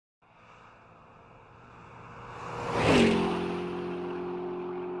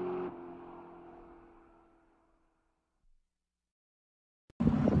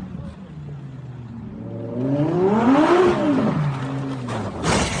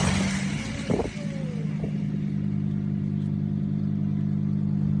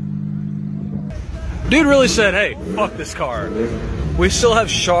Dude really said, hey, fuck this car. We still have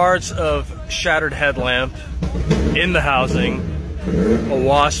shards of shattered headlamp in the housing. A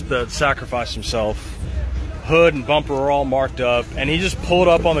wasp that sacrificed himself. Hood and bumper are all marked up. And he just pulled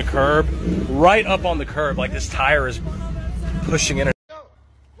up on the curb, right up on the curb, like this tire is pushing in.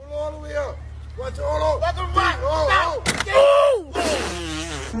 Pull all the way up. Watch all over.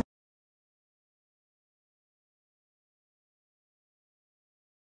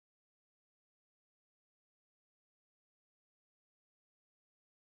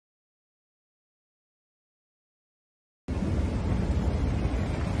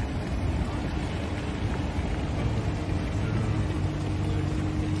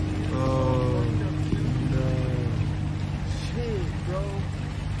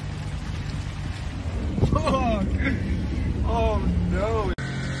 Oh no.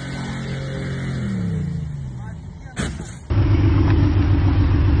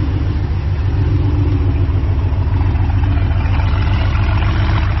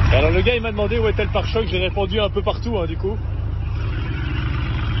 Alors le gars il m'a demandé où était le pare-choc, j'ai répondu un peu partout hein, du coup.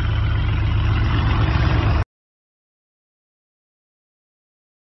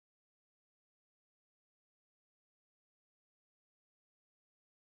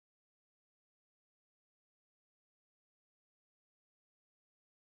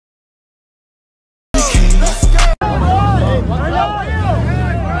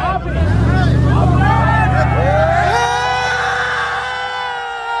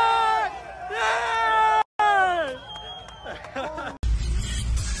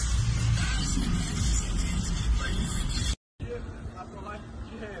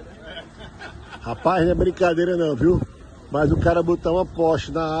 Rapaz, não é brincadeira não, viu? Mas o cara botar uma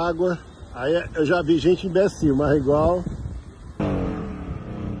poste na água, aí eu já vi gente imbecil, mas igual...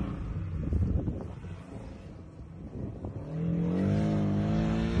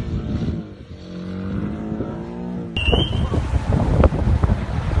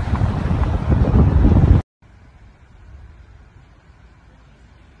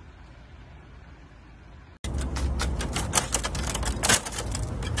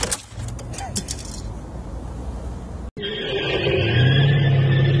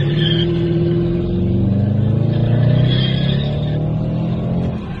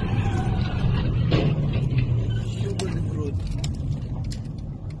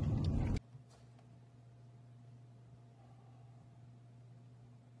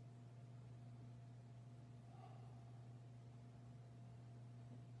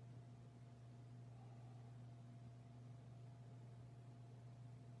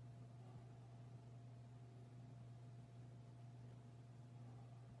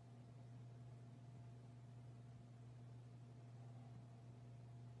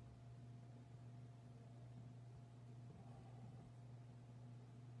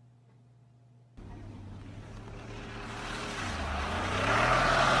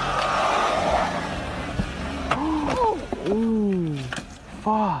 Ooh,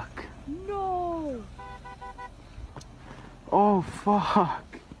 fuck. No. Oh, fuck.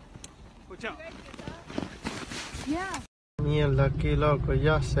 Watch out. Yeah. Mierda, aquí loco,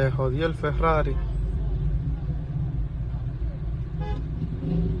 ya se jodió el Ferrari.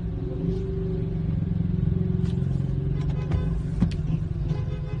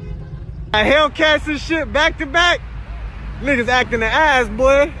 Hellcats and shit back to back. Niggas acting the ass,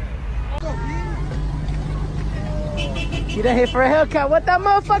 boy. You done hit for a Hellcat. What that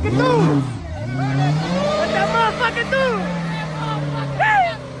motherfucker do? What that motherfucker do?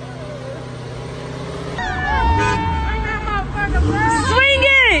 Swing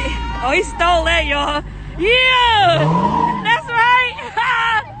it! Oh, he stole that, y'all. Yeah!